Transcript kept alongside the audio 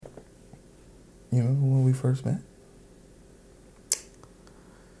You remember when we first met?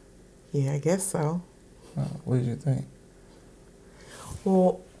 Yeah, I guess so. What did you think?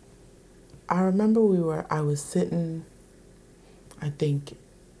 Well, I remember I was sitting, I think,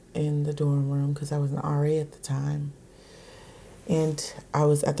 in the dorm room because I was an RA at the time. And I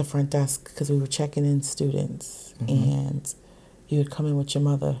was at the front desk because we were checking in students. Mm-hmm. And you would come in with your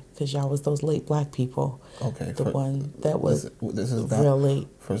mother because y'all was those late black people. Okay. The one that was this is real late.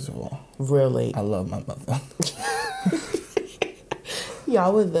 First of all, real late. I love my mother.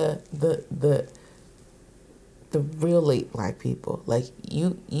 Y'all were the real late black people. Like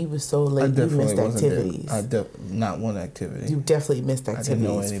you were so late. You missed activities. Not one activity. You definitely missed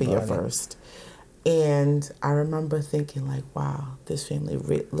activities for your first. And I remember thinking like, wow, this family,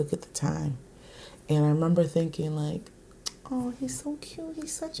 look at the time. And I remember thinking like, oh, he's so cute.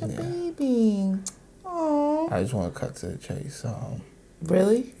 He's such a baby. Oh. I just want to cut to the chase.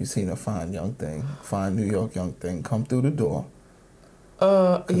 Really? You seen a fine New York young thing come through the door.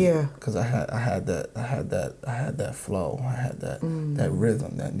 Yeah. Because I had that flow. I had that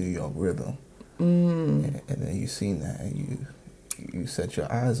rhythm, that New York rhythm. And then you seen that, and you set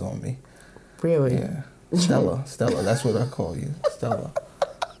your eyes on me. Really? Yeah. Stella. That's what I call you, Stella.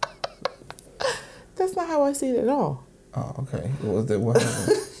 That's not how I see it at all. Oh, okay. What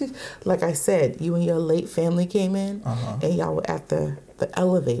happened? Like I said, you and your late family came in, and y'all were at the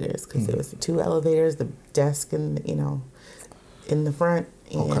elevators because there was the two elevators, the desk, and in the front,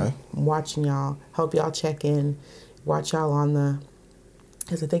 and watching y'all, help y'all check in, watch y'all on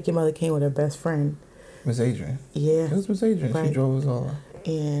because I think your mother came with her best friend. Miss Adrian. Yeah. It was Miss Adrian. Right. She drove us all.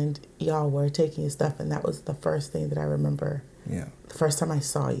 And y'all were taking your stuff, and that was the first thing that I remember. Yeah. The first time I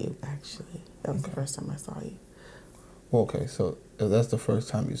saw you, actually. That was the first time I saw you. Well, okay, so if that's the first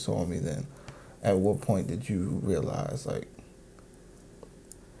time you saw me, then at what point did you realize, like,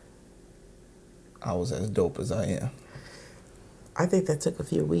 I was as dope as I am? I think that took a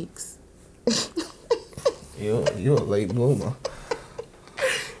few weeks. You're a late bloomer.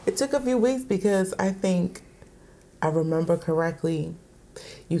 It took a few weeks because I think I remember correctly,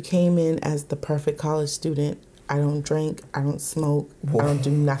 you came in as the perfect college student. I don't drink, I don't smoke, I don't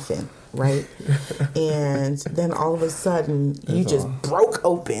do nothing, right? And then all of a sudden, you just broke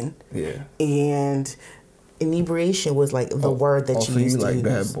open. Yeah. And inebriation was like the word that you used to use.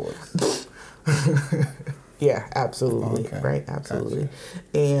 Bad boys. Yeah, absolutely. Okay. Right, absolutely.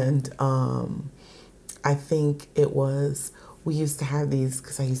 Gotcha. And I think it was, we used to have these,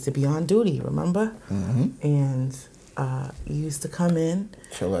 because I used to be on duty, remember? Mm-hmm. And you used to come in.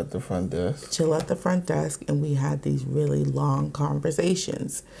 Chill at the front desk. And we had these really long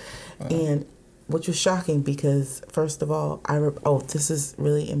conversations. And which was shocking because, first of all, this is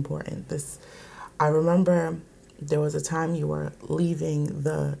really important. I remember there was a time you were leaving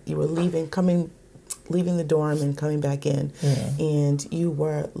the dorm and coming back in, and you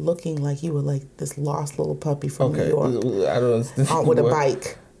were looking like you were like this lost little puppy from New York. I don't know. With a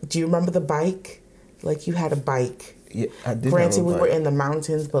bike. Do you remember the bike? Like you had a bike. Yeah, I did. Granted, we were in the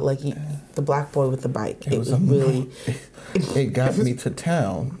mountains, but like the black boy with the bike. It was really. It got me to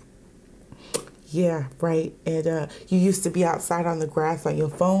town. Yeah, right. And you used to be outside on the grass on your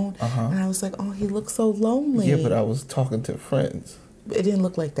phone, and I was like, oh, he looks so lonely. Yeah, but I was talking to friends. It didn't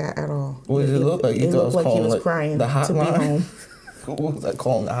look like that at all. What did it look like? It looked like he was crying the to be home. What was I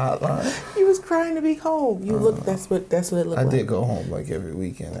calling the hotline? He was crying to be home. You look. That's what it looked like. I did go home like every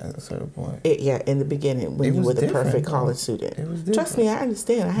weekend at a certain point. In the beginning when you were the perfect college student. It was different. Trust me, I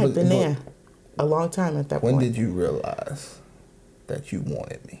understand. I had been there a long time at that point. When did you realize that you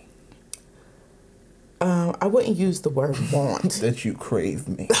wanted me? I wouldn't use the word want. That you craved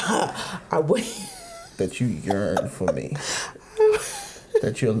me. I would. That you yearned for me.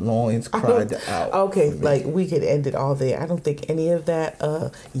 That your loins cried out. Okay, like we could end it all there. I don't think any of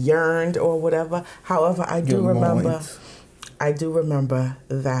that yearned or whatever. However, I do remember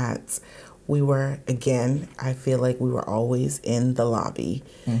that we were, again, I feel like we were always in the lobby.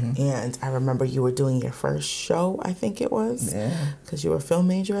 Mm-hmm. And I remember you were doing your first show, I think it was. Yeah. Because you were a film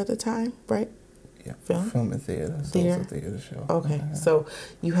major at the time, right? Yeah. Film and theater. So it was a theater show. Okay. Yeah. So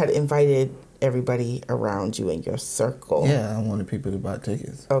you had invited everybody around you in your circle. Yeah, I wanted people to buy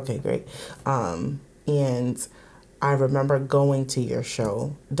tickets. Okay, great. And I remember going to your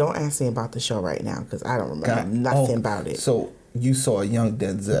show. Don't ask me about the show right now because I don't remember nothing about it. So you saw a young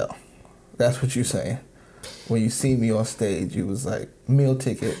Denzel. That's what you're saying. When you see me on stage, you was like, meal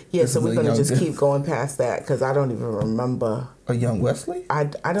ticket. Yeah, so we're going to just keep going past that because I don't even remember. A young Wesley? I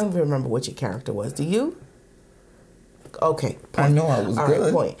don't even remember what your character was. Do you? Okay. Point. I know I was good. All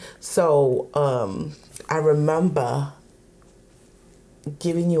right, point. So I remember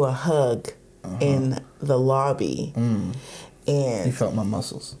giving you a hug in the lobby. And you felt my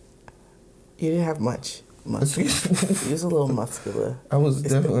muscles. You didn't have much muscle. You was a little muscular. I was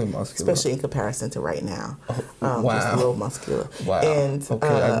definitely muscular. Especially in comparison to right now. Wow. Just a little muscular. Wow. And,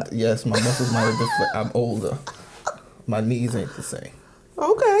 okay, yes, my muscles might have been, I'm older. My knees ain't the same.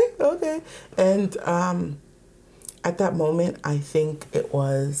 Okay. And at that moment, I think it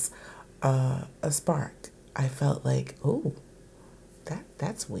was a spark. I felt like, oh,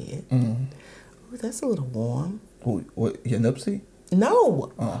 that's weird. Ooh, that's a little warm. What, your nipsey?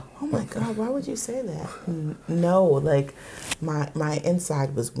 No. Oh my God, why would you say that? No, like my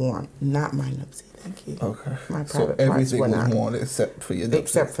inside was warm, not my nipsey. Thank you. Okay. My so private everything parts were was not, warm except for your nipsey.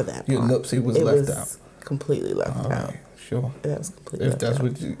 except for that. Your part. nipsey was it left was out. Completely left All out. right, sure. That was completely If left that's out.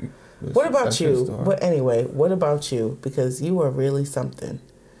 what you. What about you? But anyway, what about you? Because you were really something.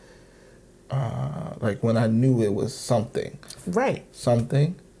 Like when I knew it was something. Right.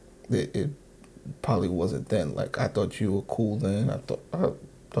 Something. It probably wasn't then. Like I thought you were cool then. I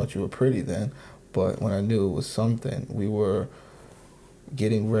thought you were pretty then. But when I knew it was something, we were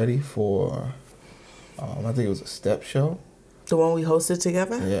getting ready for. I think it was a step show. The one we hosted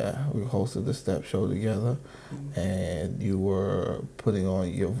together? Yeah, we hosted the step show together, and you were putting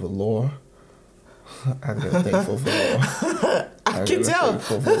on your velour. I got thankful velour. I can tell.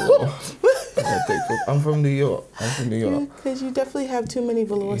 I'm from New York. Because you definitely have too many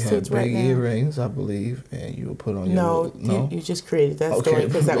velour You suits had right big now. earrings, I believe, and you would put on your No, you just created that story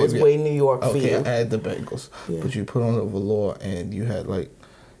because that was maybe. way New York for Okay, you. I had the bangles, Yeah. but you put on the velour, and you had like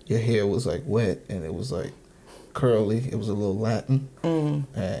your hair was like wet, and it was like curly. It was a little Latin, and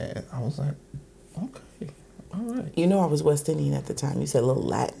I was like, okay, all right. You know, I was West Indian at the time. You said a little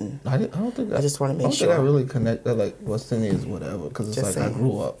Latin. I don't think I just want to make sure. I don't think I really connected like West Indians, whatever, because it's Just like saying. I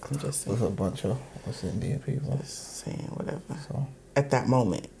grew up I'm just saying. with a bunch of West Indian people. Just saying, whatever. So at that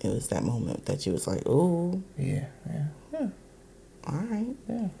moment, it was that moment that you was like, ooh. yeah. All right.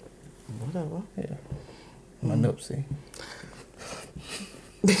 Yeah. Whatever. Yeah. My nipsey.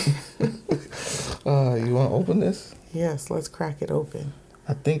 You want to open this? Yes, let's crack it open.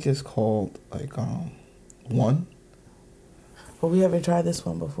 I think it's called like one. Well, we haven't tried this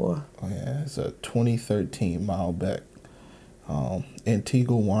one before. Oh yeah, it's a 2013 Malbec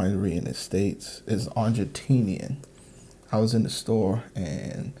Antigua winery in the States. It's Argentinian. I was in the store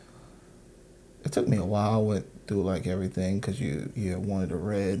and it took me a while. I went through like everything because you wanted a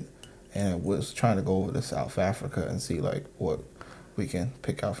red, and was trying to go over to South Africa and see like what we can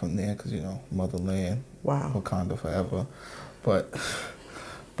pick out from there because motherland. Wow. Wakanda forever, but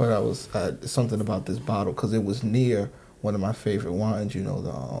I was something about this bottle because it was near one of my favorite wines.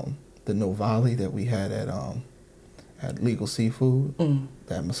 The Novali that we had at Legal Seafood,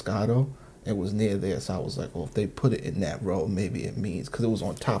 that Moscato. It was near there, so I was like, well, if they put it in that row, maybe it means, because it was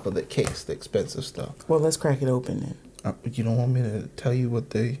on top of the case, the expensive stuff. Well, let's crack it open then. You don't want me to tell you what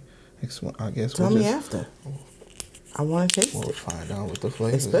they, I guess. Tell me after. I want to taste it. We'll find out what the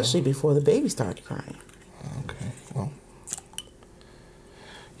flavors Especially before the baby started crying. Okay, well,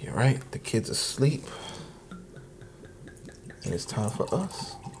 you're right. The kid's asleep. And it's time for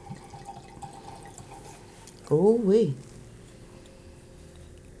us. Ooh-wee.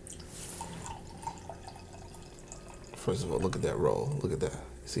 First of all, look at that roll. Look at that.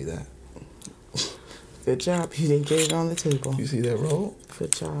 You see that? Good job. You didn't get it on the table. You see that roll?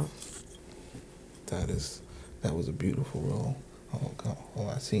 Good job. That was a beautiful roll. Oh, God. Oh,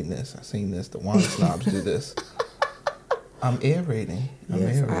 I seen this. The wine snobs do this. I'm aerating.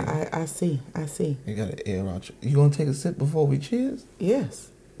 Yes, I see. You got to air out. You going to take a sip before we cheers? Yes.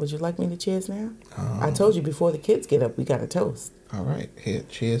 Would you like me to cheers now? I told you before the kids get up, we got to toast. All right. Here,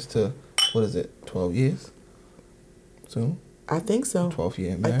 cheers to, 12 years? Soon? I think so. 12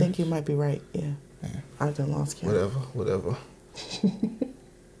 year marriage? I think you might be right, yeah. I done lost count. Whatever.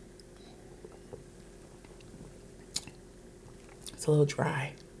 It's a little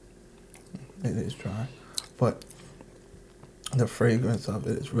dry. It is dry. But the fragrance of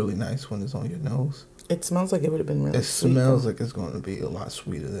it is really nice when it's on your nose. It smells like it would have been really sweet. It smells like it's going to be a lot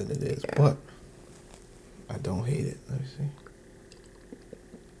sweeter than it is. Yeah. But I don't hate it. Let me see.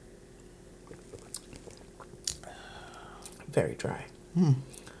 Very dry.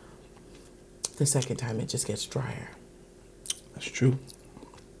 The second time it just gets drier. That's true.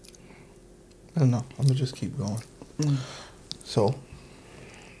 I don't know. I'm going to just keep going. So,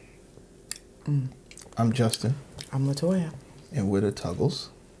 I'm Justin. I'm Latoya. And we're the TUGGLE'S.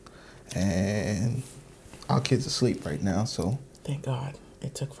 And our kids are asleep right now, so. Thank God.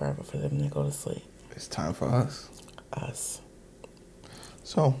 It took forever for them to go to sleep. It's time for us. Us.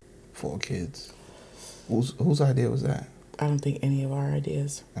 So, 4 kids. Whose idea was that? I don't think any of our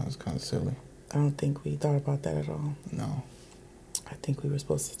ideas. That was kind of silly. I don't think we thought about that at all. No. I think we were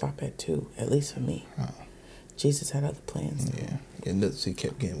supposed to stop at 2, at least for me. Jesus had other plans. Yeah. And Nipsey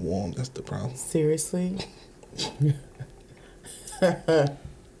kept getting warm. That's the problem. Seriously?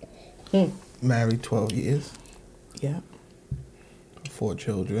 Married 12 years. Yeah. 4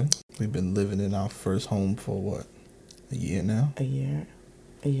 children. We've been living in our first home for what? A year now? A year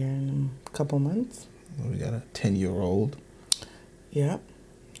and a couple months. We got a 10-year-old. Yep.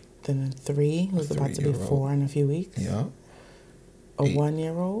 Then a 3 who's about to be 4 in a few weeks. Yep. A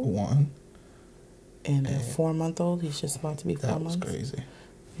 1-year-old. 1. And a 4-month-old. He's just about to be 4 months. That was crazy.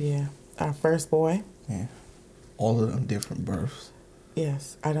 Yeah. Our first boy. Yeah. All of them different births.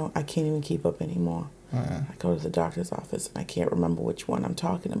 Yes. I can't even keep up anymore. I go to the doctor's office and I can't remember which one I'm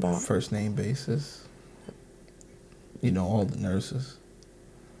talking about. First name basis. You know all the nurses.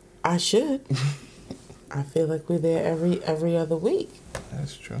 I should. I feel like we're there every other week.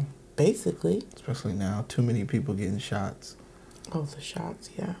 That's true. Basically. Especially now, too many people getting shots. Oh, the shots,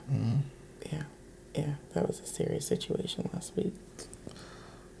 yeah. Mm-hmm. Yeah, that was a serious situation last week.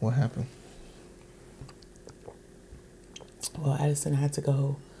 What happened? Well, Addison had to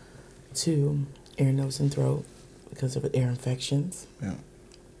go to ear, nose, and throat because of ear infections. Yeah.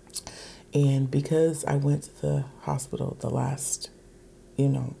 And because I went to the hospital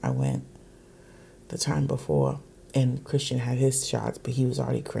I went the time before, and Christian had his shots, but he was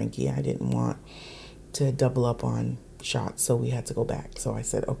already cranky. I didn't want to double up on shots, so we had to go back. So I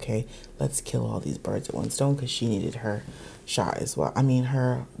said, okay, let's kill all these birds at one stone, because she needed her shot as well. I mean,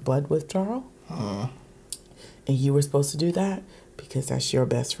 her blood withdrawal. And you were supposed to do that because that's your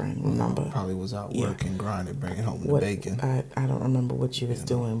best friend, remember? Probably was out working, grinding, bringing home the bacon. I don't remember what she was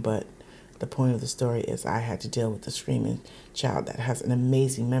doing, but the point of the story is I had to deal with the screaming child that has an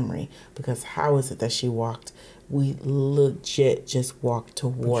amazing memory, because how is it that she walked? We legit just walked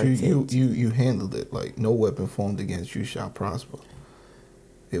towards it. You handled it like no weapon formed against you shall prosper.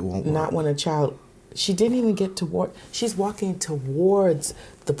 It won't work. Not when a child... She didn't even get toward... She's walking towards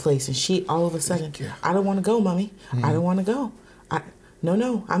the place, and she all of a sudden, I don't want to go, Mommy. I don't want to go.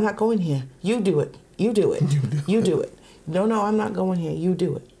 No, I'm not going here. You do it. You do it. You do it. No, I'm not going here. You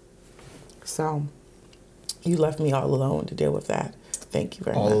do it. So, you left me all alone to deal with that. Thank you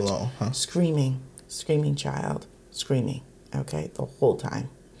very much. All alone, huh? Screaming child. Screaming, okay, the whole time.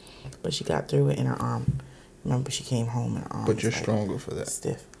 But she got through it in her arm. Remember, she came home in her arm. But you're stronger for that.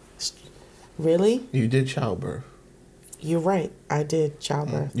 Stiff. Really? You did childbirth. You're right. I did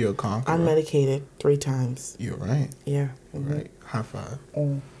childbirth. You're a conqueror. I'm medicated 3 times. You're right. Yeah. Mm-hmm. Right. High five.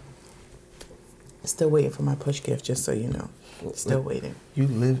 Still waiting for my push gift, just so you know. Still waiting. You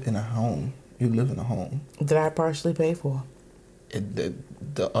live in a home. That I partially pay for.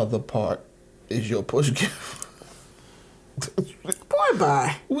 The other part is your push gift. Boy,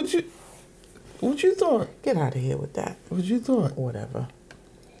 bye. What you thought? Get out of here with that. What you thought? Whatever.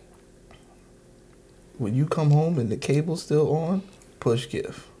 When you come home and the cable's still on, push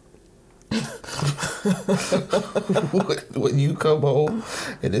gift. When you come home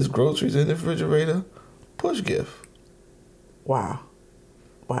and there's groceries in the refrigerator, push gift. Wow.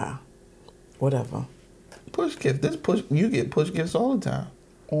 Whatever. Push gift. You get push gifts all the time.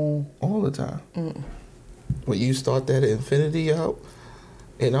 All the time. When you start that Infinity out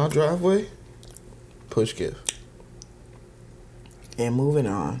in our driveway, push gift. And moving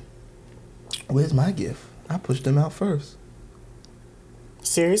on. Where's my gift? I pushed them out first.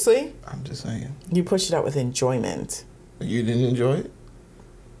 Seriously? I'm just saying. You pushed it out with enjoyment. You didn't enjoy it?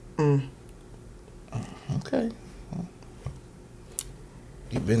 Okay.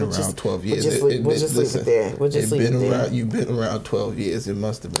 You've been around 12 years. We'll just leave it there. We'll just leave it there. You've been around 12 years. It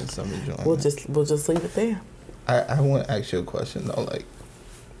must have been some enjoyment. We'll just leave it there. I want to ask you a question though. Like,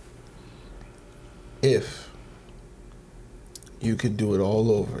 if you could do it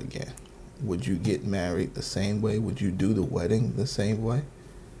all over again, would you get married the same way? Would you do the wedding the same way?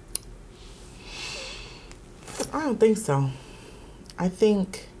 I don't think so. I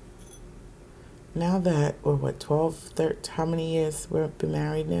think now that we're 12, 13, how many years we've been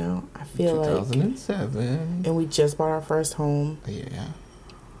married now? I feel 2007. And we just bought our first home. Yeah.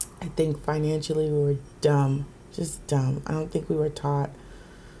 I think financially we were dumb. Just dumb. I don't think we were taught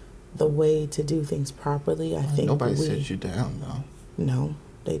the way to do things properly. I think nobody sits you down though. No,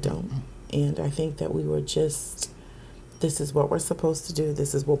 they don't. And I think that we were just, this is what we're supposed to do.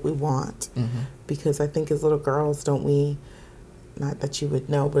 This is what we want. Because I think as little girls, don't we, not that you would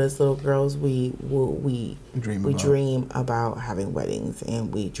know, but as little girls, we dream about having weddings,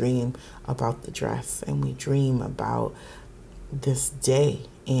 and we dream about the dress, and we dream about this day.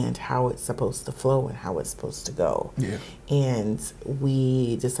 and how it's supposed to flow and how it's supposed to go. Yeah. And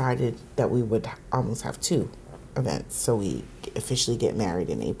we decided that we would almost have 2 events. So we officially get married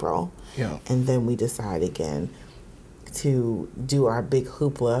in April. Yeah. And then we decide again to do our big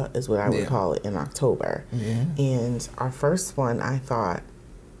hoopla, is what I would call it, in October. Yeah. And our first one, I thought,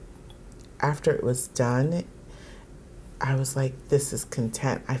 after it was done, I was like, this is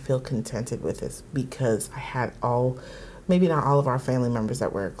content. I feel contented with this because I had maybe not all of our family members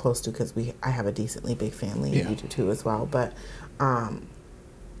that we're close to, because I have a decently big family, and you do too as well. But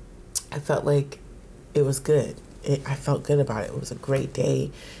I felt like it was good. I felt good about it. It was a great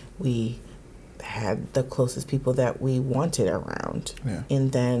day. We had the closest people that we wanted around. Yeah.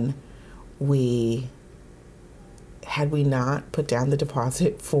 And then had we not put down the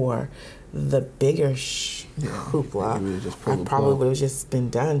deposit for the bigger hoopla, I probably would have just been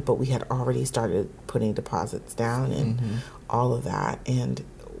done, but we had already started putting deposits down and all of that, and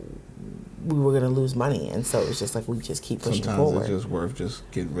we were going to lose money, and so it was just like we just keep pushing forward. Sometimes it's just worth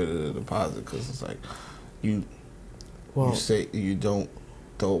just getting rid of the deposit, because it's like you say you don't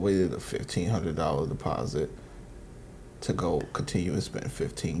throw away the $1,500 deposit to go continue and spend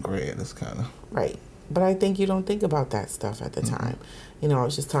 $15,000. It's kind of right. But I think you don't think about that stuff at the time. You know, I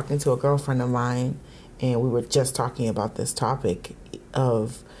was just talking to a girlfriend of mine, and we were just talking about this topic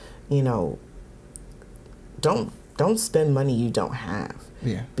of, you know, don't spend money you don't have.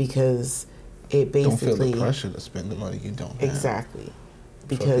 Yeah. Because it basically... Don't feel the pressure to spend the money you don't have. Exactly.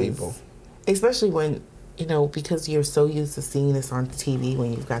 Because, especially when, you know, because you're so used to seeing this on TV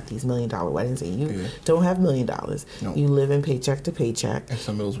when you've got these $1 million weddings, and you don't have $1 million. No. You live in paycheck to paycheck. And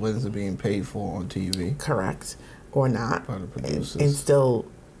some of those weddings are being paid for on TV. Correct. Or not. By the producers. And still,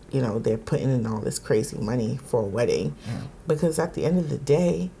 you know, they're putting in all this crazy money for a wedding. Yeah. Because at the end of the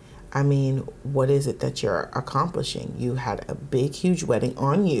day, I mean, what is it that you're accomplishing? You had a big, huge wedding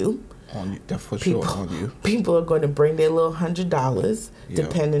on you. On you, for sure, on you. People are going to bring their little $100,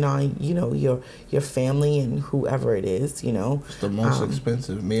 depending on, you know, your family and whoever it is, you know. It's the most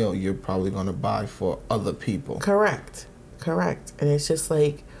expensive meal you're probably going to buy for other people. Correct. And it's just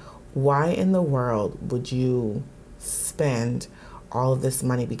like, why in the world would you spend all of this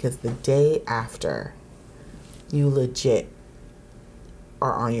money? Because the day after, you legit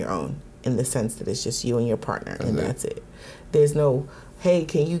are on your own, in the sense that it's just you and your partner, and that's it. There's no, hey,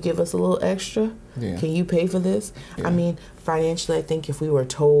 can you give us a little extra? Yeah. Can you pay for this? Yeah. I mean, financially, I think if we were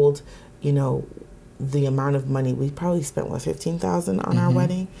told, you know, the amount of money, we probably spent, $15,000 on our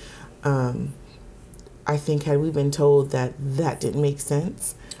wedding. I think had we been told that didn't make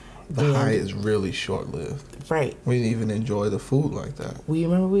sense. The high is really short-lived. Right. We didn't even enjoy the food like that. We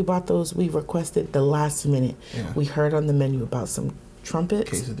remember we bought those, we requested the last minute. Yeah. We heard on the menu about some trumpets.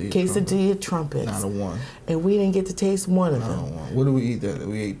 Quesadilla trumpets. Not a one. And we didn't get to taste one of them. Not a one. What did we eat then?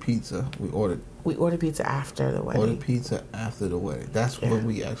 We ate pizza. We ordered pizza after the wedding. Ordered pizza after the wedding. That's when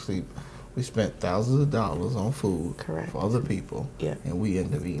we spent thousands of dollars on food. Correct. For other people. Yeah. And we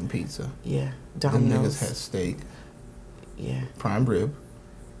ended up eating pizza. Yeah. Them niggas had steak. Yeah. Prime rib.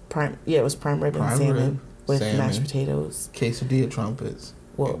 It was prime rib and salmon with mashed potatoes. Quesadilla trumpets.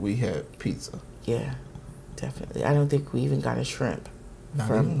 Well, and we had pizza. Yeah, definitely. I don't think we even got a shrimp.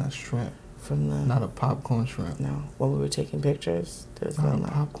 Not even a shrimp. Not a popcorn shrimp. No. When we were taking pictures, there was not a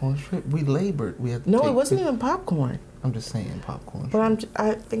popcorn shrimp. We labored. We had to it wasn't even popcorn. I'm just saying popcorn shrimp. But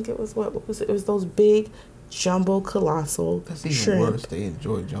I think it was what was it? It was those big, jumbo colossal That's even shrimp. Worse. They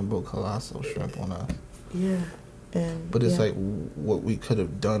enjoy jumbo colossal shrimp on us. Yeah. But it's like what we could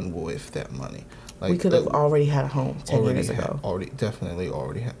have done with that money. Like we could have already had a home 10 years ago. Definitely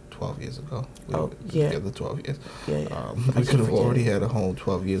already had 12 years ago. We were together 12 years. Yeah. We could have already had a home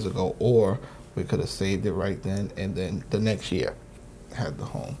 12 years ago, or we could have saved it right then, and then the next year had the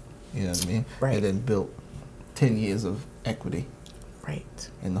home. You know what I mean? Right. And then built 10 years of equity. Right.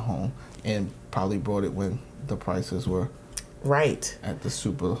 In the home, and probably bought it when the prices were. Right. At the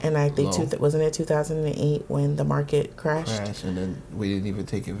super And I think, low. wasn't it 2008 when the market crashed? And then we didn't even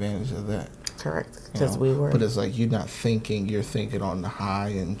take advantage of that. Correct. Because we were. But it's like you're thinking on the high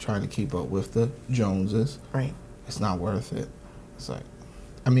and trying to keep up with the Joneses. Right. It's not worth it. It's like,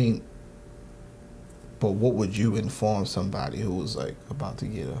 I mean, but what would you inform somebody who was like about to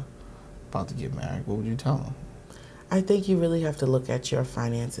get married? What would you tell them? I think you really have to look at your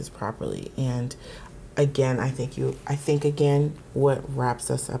finances properly. And again, I think what wraps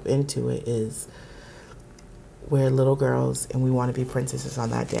us up into it is we're little girls and we want to be princesses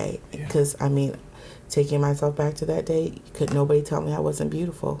on that day. Because, I mean, taking myself back to that day, could nobody tell me I wasn't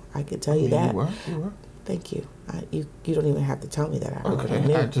beautiful. I could tell you that. You were. Thank you. You don't even have to tell me that. I already okay.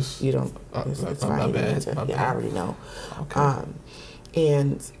 knew. I just... You don't... It's fine. My bad. I already know. Okay.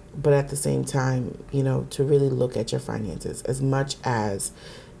 But at the same time, you know, to really look at your finances, as much as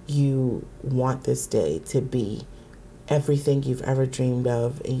you want this day to be everything you've ever dreamed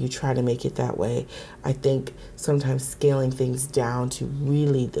of and you try to make it that way, I think sometimes scaling things down to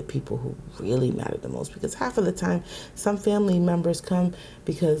really the people who really matter the most, because half of the time some family members come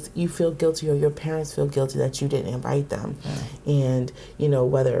because you feel guilty or your parents feel guilty that you didn't invite them. And you know,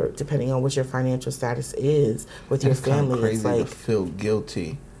 whether depending on what your financial status is with your family, crazy it's like to feel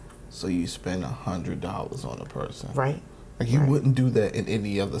guilty, so you spend $100 on a person, right. Like you wouldn't do that in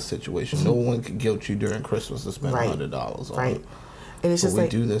any other situation. No one could guilt you during Christmas to spend $100 on it. And it's just we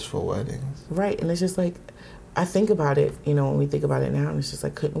do this for weddings. Right. And it's just like, I think about it, you know, when we think about it now, and it's just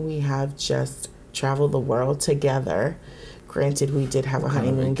like, couldn't we have just traveled the world together? Granted, we did have a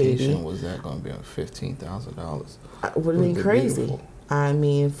honeymoon baby. Was that going to be on $15,000? Would have been crazy. Beautiful. I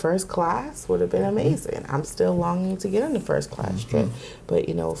mean, first class would have been amazing. I'm still longing to get on the first class trip. But,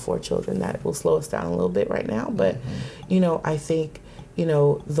 you know, 4 children, that will slow us down a little bit right now. But, you know, I think, you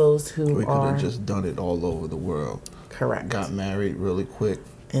know, those who we could have just done it all over the world. Correct. Got married really quick.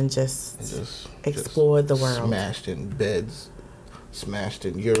 And just explored the world. Smashed in beds. Smashed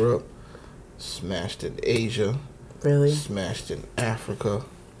in Europe. Smashed in Asia. Really? Smashed in Africa.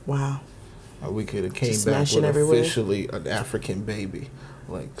 Wow. We could have came back with officially an African baby,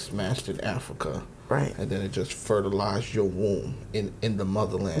 like smashed in Africa, right? And then it just fertilized your womb in the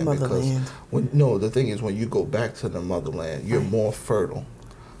motherland. Because the thing is, when you go back to the motherland, you're more fertile,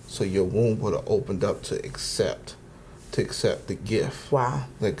 so your womb would have opened up to accept the gift. Wow.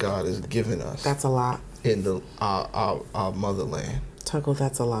 That God has given us. That's a lot in our motherland. Tuggle,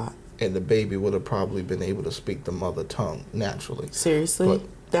 that's a lot. And the baby would have probably been able to speak the mother tongue naturally. Seriously. But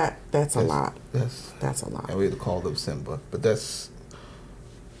that's a lot. That's a lot. And we had to call them Simba, but that's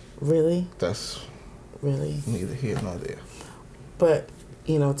really neither here nor there. But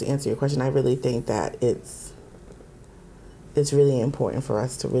you know, to answer your question, I really think that it's really important for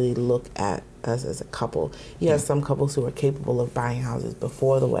us to really look at us as a couple. You have some couples who are capable of buying houses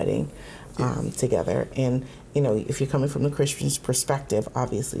before the wedding together, and you know, if you're coming from the Christian's perspective,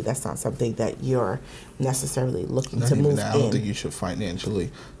 obviously that's not something that you're necessarily looking to move in. I don't think you should financially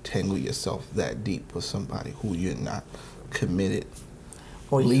tangle yourself that deep with somebody who you're not committed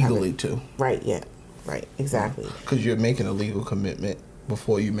or legally to. Right, yeah. Right, exactly. Because you're making a legal commitment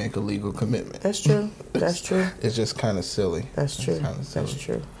before you make a legal commitment. That's true. That's true. It's just kind of silly. That's true. That's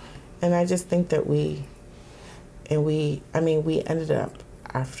true. And I just think that we ended up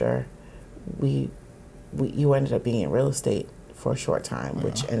after you ended up being in real estate for a short time,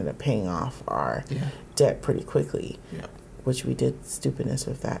 which ended up paying off our debt pretty quickly, which we did stupidness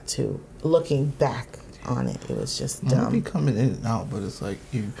with that too. Looking back on it, it was just dumb. You'll be coming in and out, but it's like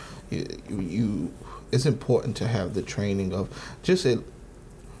you it's important to have the training of just a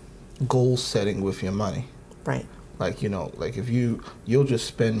goal setting with your money. Right. Like, you know, like if you'll just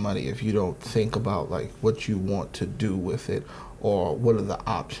spend money if you don't think about like what you want to do with it or what are the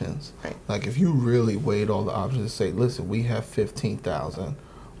options. Right. Like if you really weighed all the options and say, listen, we have $15,000.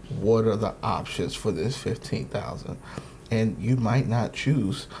 What are the options for this $15,000? And you might not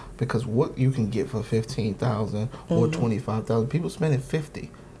choose, because what you can get for $15,000 or $25,000, people spending $50,000,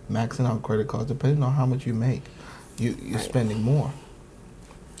 maxing out credit cards, depending on how much you make, you're spending more.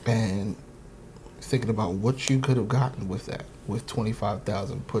 And thinking about what you could have gotten with that, with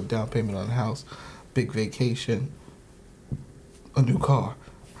 $25,000, put down payment on a house, big vacation, a new car.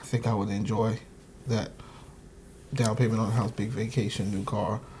 I think I would enjoy that down payment on a house, big vacation, new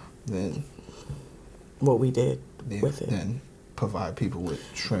car, than what we did with it. Then provide people with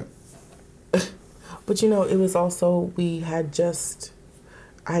shrimp. But you know, it was also I had just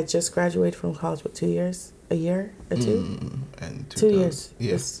graduated from college. What, 2 years? A year or two? And 2 years.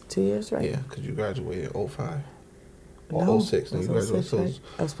 Yeah. It's 2 years, right? Yeah, because you graduated in 05. Or no, 06. It was 06, right?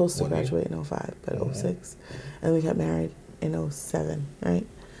 I was supposed to graduate in 05, but 06. And we got married in 07, right?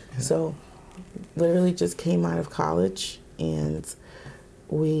 Yeah. So literally just came out of college, and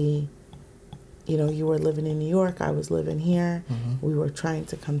we, you know, you were living in New York, I was living here. We were trying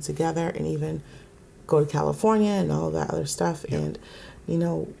to come together and even go to California and all that other stuff. Yep. And, you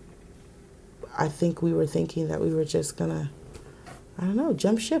know, I think we were thinking that we were just gonna, I don't know,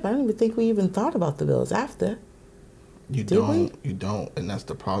 jump ship. I don't even think we even thought about the bills after. You don't, and that's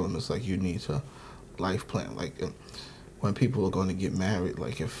the problem. It's like you need to life plan. Like when people are going to get married,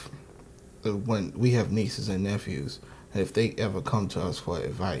 like when we have nieces and nephews, and if they ever come to us for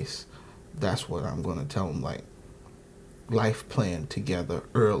advice, that's what I'm going to tell them. Like, life plan together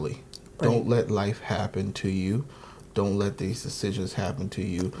early. Right. Don't let life happen to you. Don't let these decisions happen to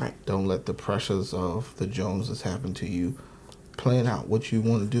you. Right. Don't let the pressures of the Joneses happen to you. plan out what you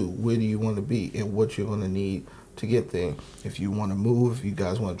want to do, where do you want to be, and what you're going to need to get there. If you want to move, if you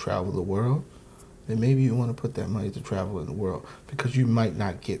guys want to travel the world, then maybe you want to put that money to travel in the world, because you might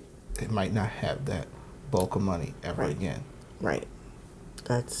not have that bulk of money ever again. Right.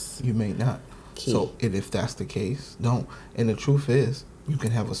 That's you may not. Key. So, and if that's the case, don't. And the truth is, you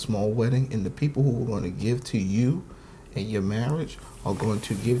can have a small wedding, and the people who are going to give to you in your marriage are going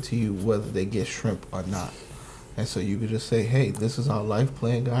to give to you whether they get shrimp or not. And so you could just say, hey, this is our life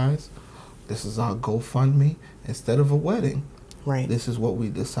plan, guys. This is our GoFundMe. Instead of a wedding, right? This is what we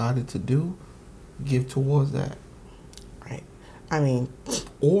decided to do. Give towards that. Right. I mean,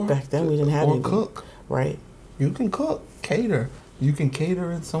 or back then we didn't have or anything. Cook. Right. You can cook, cater. You can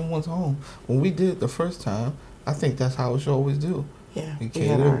cater in someone's home. When we did it the first time, I think that's how we should always do. Yeah. We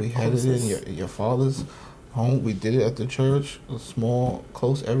catered. We had it in your father's home. We did it at the church. A small,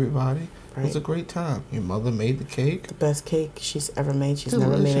 close everybody. Right. It was a great time. Your mother made the cake. The best cake she's ever made. She's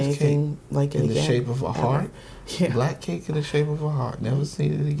never made anything like it again. In the shape of a heart. Yeah. Black cake in the shape of a heart. Never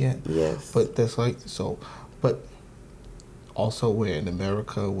seen it again. Yes. But that's like, so, but also we're in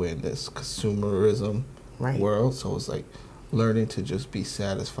America, we're in this consumerism world. So it's like learning to just be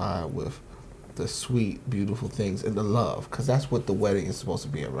satisfied with the sweet, beautiful things and the love. Because that's what the wedding is supposed to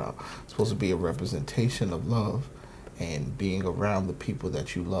be around. It's supposed to be a representation of love and being around the people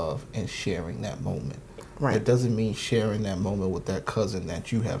that you love and sharing that moment. Right. It doesn't mean sharing that moment with that cousin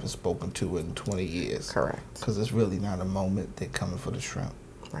that you haven't spoken to in 20 years. Correct. Because it's really not a moment. They're coming for the shrimp.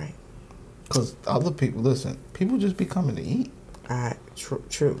 Right. Because other people, listen, people just be coming to eat.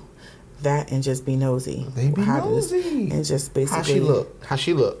 True. That and just be nosy. They be nosy. And just basically. How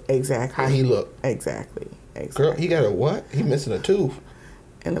she look. Exactly. How he look. Exactly. Girl, he got a what? He missing a tooth.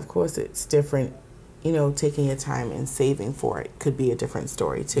 And of course it's different. You know, taking your time and saving for it could be a different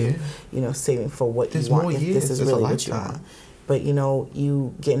story too. Yeah. You know, saving for what you want. If this is really what you want. But you know,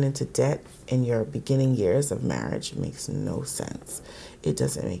 you getting into debt in your beginning years of marriage makes no sense. It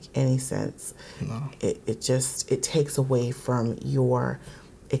doesn't make any sense. No. It takes away from your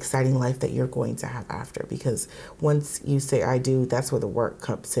exciting life that you're going to have after, because once you say I do, that's where the work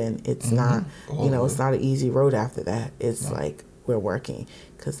comes in. It's not, it's not an easy road after that. It's like we're working,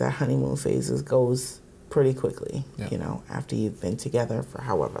 because that honeymoon phase goes pretty quickly, after you've been together for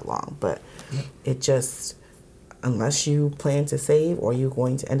however long. But it just, unless you plan to save or you're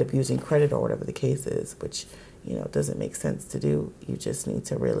going to end up using credit or whatever the case is, which, doesn't make sense to do, you just need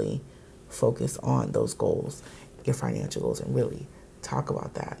to really focus on those goals, your financial goals, and really talk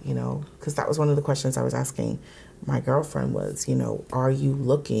about that, because that was one of the questions I was asking my girlfriend was, are you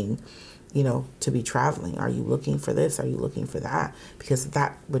looking, to be traveling? Are you looking for this? Are you looking for that? Because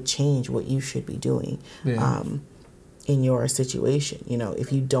that would change what you should be doing in your situation.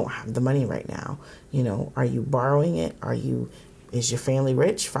 If you don't have the money right now, are you borrowing it? Is your family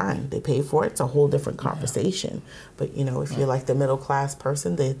rich? Fine, they pay for it. It's a whole different conversation. But, if you're like the middle class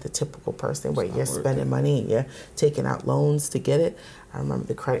person, the typical person where you're spending money and you're taking out loans to get it. I remember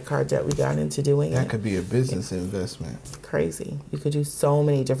the credit card debt we got into doing. That could be a business investment. Crazy. You could do so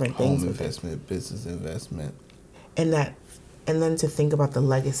many different things Home with investment, business investment. And then to think about the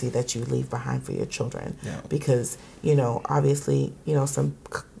legacy that you leave behind for your children. Yeah. Because, obviously,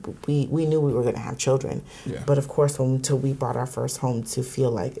 we knew we were going to have children. Yeah. But of course, until we bought our first home, to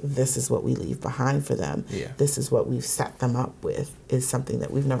feel like this is what we leave behind for them, this is what we've set them up with, is something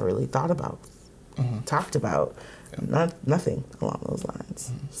that we've never really thought about, talked about, nothing along those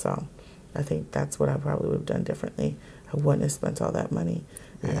lines. So I think that's what I probably would have done differently. I wouldn't have spent all that money.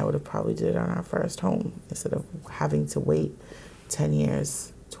 And I would have probably did it on our first home instead of having to wait 10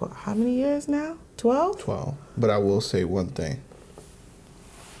 years. 12. How many years now? 12? 12. But I will say one thing.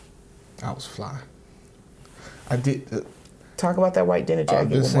 I was fly. I did. Talk about that white dinner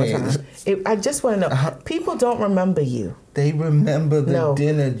jacket one more time. I just want to know. People don't remember you. They remember the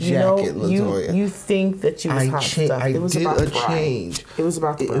dinner jacket, Latoya. You think that you was hot stuff. It was about the change. It was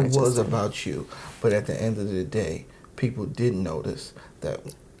about the bride. It was about you. But at the end of the day, people did notice that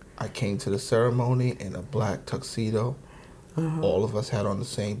I came to the ceremony in a black tuxedo. All of us had on the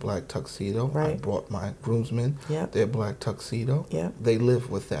same black tuxedo. Right. I brought my groomsmen their black tuxedo. They lived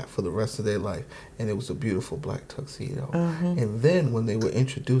with that for the rest of their life. And it was a beautiful black tuxedo. And then when they were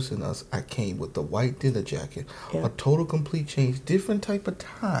introducing us, I came with the white dinner jacket, a total complete change, different type of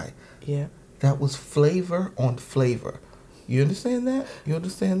tie. That was flavor on flavor. You understand that? You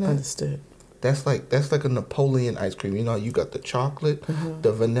understand that? Understood. That's like a Napoleon ice cream. You got the chocolate,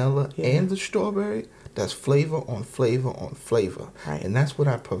 the vanilla, and the strawberry. That's flavor on flavor on flavor. Right. And that's what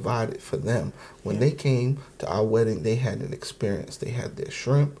I provided for them. When they came to our wedding, they had an experience. They had their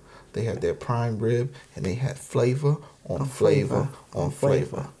shrimp, They had their prime rib, and they had flavor on flavor on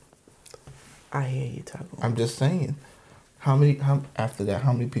flavor. I hear you, Tuggle. I'm just saying. After that,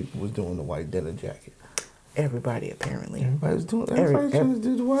 how many people was doing the white dinner jacket? Everybody, apparently. Everybody trying to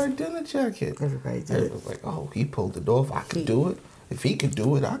do the white dinner jacket. Everybody did. It was like, oh, he pulled it off. I could do it. If he could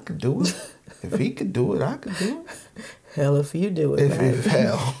do it, I could do it. If he could do it, I could do it. Hell if you do it.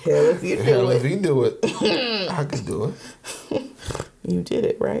 Hell if you do it, I could do it. You did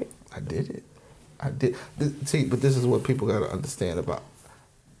it, right? I did it. See, but this is what people got to understand about.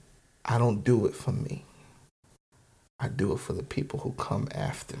 I don't do it for me. I do it for the people who come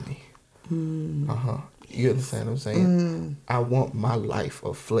after me. You understand what I'm saying? I want my life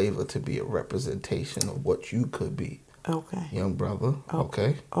of flavor to be a representation of what you could be. Okay. Young brother.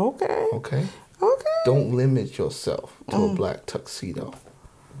 Okay. Okay. Don't limit yourself to a black tuxedo.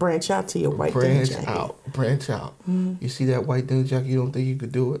 Branch out to your white dinner jacket. Branch out. You see that white dinner jacket? You don't think you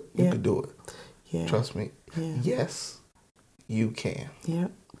could do it? You could do it. Yeah. Trust me. Yeah. Yes, you can.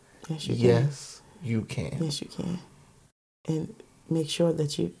 Yep. Yes, you can. Yes, you can. Yes, you can. And make sure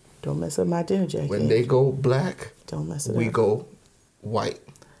that you don't mess up my dinner jacket. When they go black, don't mess it up. We go white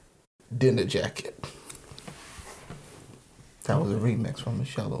dinner jacket. That was a remix from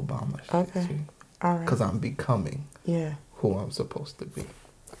Michelle Obama. Okay. All right. Because I'm becoming who I'm supposed to be.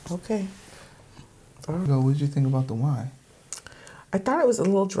 Okay. All right. What did you think about the wine? I thought it was a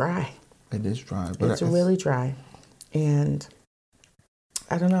little dry. It is dry. But it's really dry. And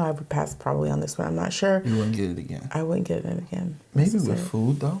I don't know. I would pass probably on this one. I'm not sure. You wouldn't get it again. I wouldn't get it again. Maybe with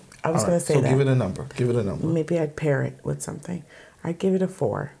food, though? I was going to say that. So give it a number. Give it a number. Maybe I'd pair it with something. I'd give it a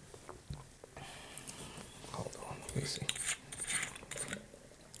 4. Hold on. Let me see.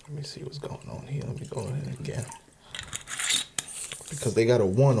 Let me see what's going on here. Let me go ahead again. Because they got a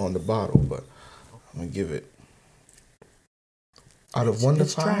 1 on the bottle, but I'm going to give it out of 1 to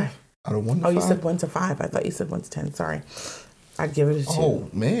 5. Dry. Out of 1 to 5? Oh, you said 1 to 5. I thought you said 1 to 10. Sorry. I'd give it a 2. Oh,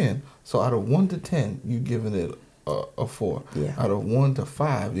 man. So out of 1 to 10, you're giving it a 4. Yeah. Out of 1 to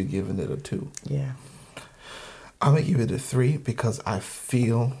 5, you're giving it a 2. Yeah. I'm going to give it a 3 because I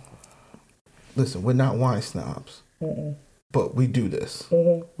feel... Listen, we're not wine snobs. But we do this.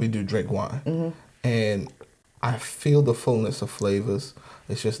 We do drink wine. And I feel the fullness of flavors.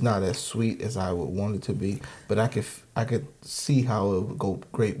 It's just not as sweet as I would want it to be. But I could see how it would go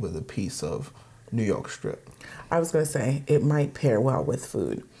great with a piece of New York strip. I was going to say, it might pair well with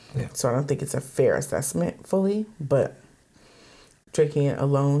food. Yeah. So I don't think it's a fair assessment fully. But drinking it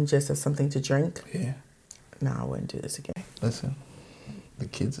alone just as something to drink? Yeah. No, I wouldn't do this again. Listen, the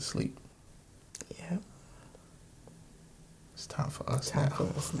kid's asleep. Yeah. It's time for us now.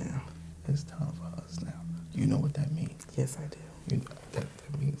 It's time for us now. You know what that means? Yes, I do. You know that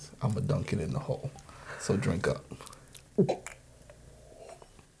means I'm going to dunk it in the hole. So drink up.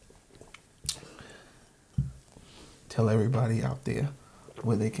 Tell everybody out there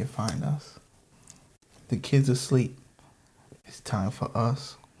where they can find us. The kid's asleep. It's time for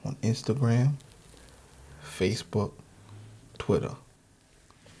us on Instagram, Facebook, Twitter,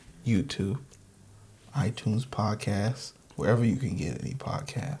 YouTube, iTunes podcasts, wherever you can get any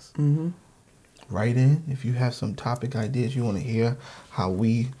podcasts. Write in if you have some topic ideas you want to hear, how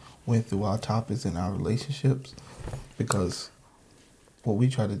we went through our topics in our relationships. Because what we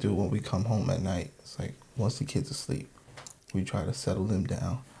try to do when we come home at night, it's like once the kids are asleep, we try to settle them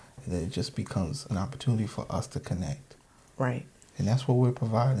down, and then it just becomes an opportunity for us to connect. Right. And that's what we're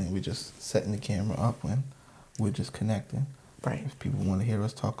providing. We're just setting the camera up when we're just connecting. Right. If people want to hear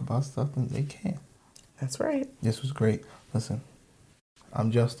us talk about stuff, then they can. That's right. This was great. Listen,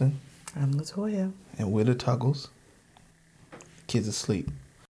 I'm Justin. I'm Latoya. And we're the TUGGLE'S. Kids asleep.